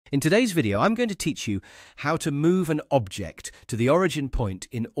In today's video, I'm going to teach you how to move an object to the origin point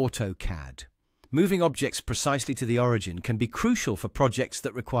in AutoCAD. Moving objects precisely to the origin can be crucial for projects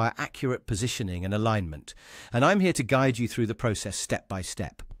that require accurate positioning and alignment, and I'm here to guide you through the process step by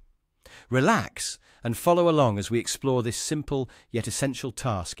step. Relax and follow along as we explore this simple yet essential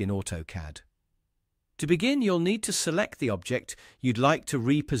task in AutoCAD. To begin, you'll need to select the object you'd like to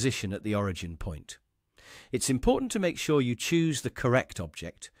reposition at the origin point. It's important to make sure you choose the correct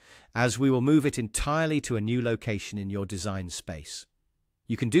object, as we will move it entirely to a new location in your design space.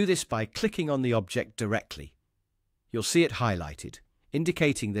 You can do this by clicking on the object directly. You'll see it highlighted,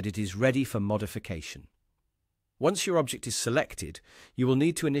 indicating that it is ready for modification. Once your object is selected, you will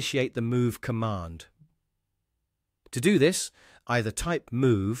need to initiate the Move command. To do this, either type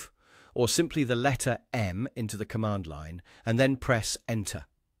Move or simply the letter M into the command line and then press Enter.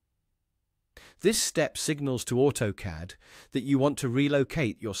 This step signals to AutoCAD that you want to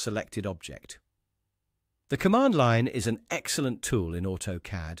relocate your selected object. The command line is an excellent tool in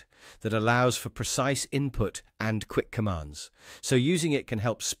AutoCAD that allows for precise input and quick commands, so using it can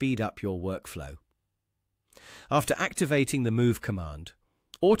help speed up your workflow. After activating the Move command,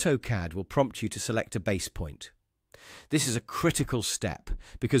 AutoCAD will prompt you to select a base point. This is a critical step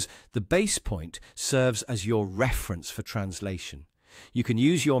because the base point serves as your reference for translation. You can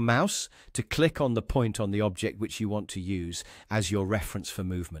use your mouse to click on the point on the object which you want to use as your reference for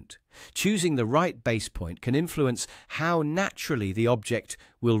movement. Choosing the right base point can influence how naturally the object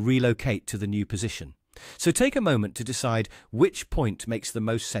will relocate to the new position. So take a moment to decide which point makes the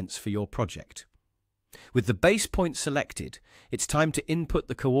most sense for your project. With the base point selected, it's time to input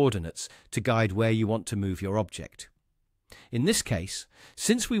the coordinates to guide where you want to move your object. In this case,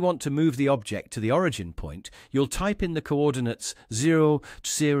 since we want to move the object to the origin point, you'll type in the coordinates 0,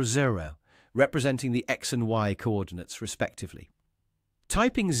 0, 0, representing the X and Y coordinates respectively.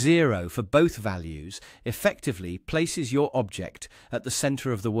 Typing 0 for both values effectively places your object at the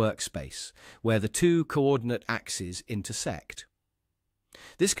center of the workspace, where the two coordinate axes intersect.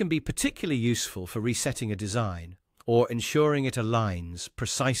 This can be particularly useful for resetting a design or ensuring it aligns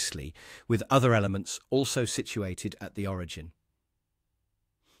precisely with other elements also situated at the origin.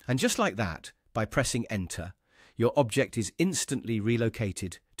 And just like that, by pressing Enter, your object is instantly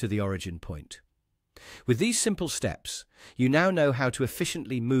relocated to the origin point. With these simple steps, you now know how to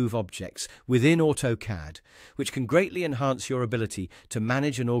efficiently move objects within AutoCAD, which can greatly enhance your ability to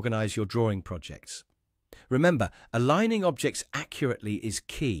manage and organize your drawing projects. Remember, aligning objects accurately is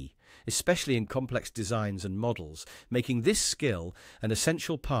key, especially in complex designs and models, making this skill an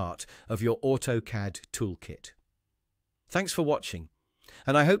essential part of your AutoCAD toolkit. Thanks for watching,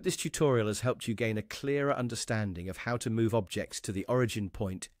 and I hope this tutorial has helped you gain a clearer understanding of how to move objects to the origin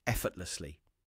point effortlessly.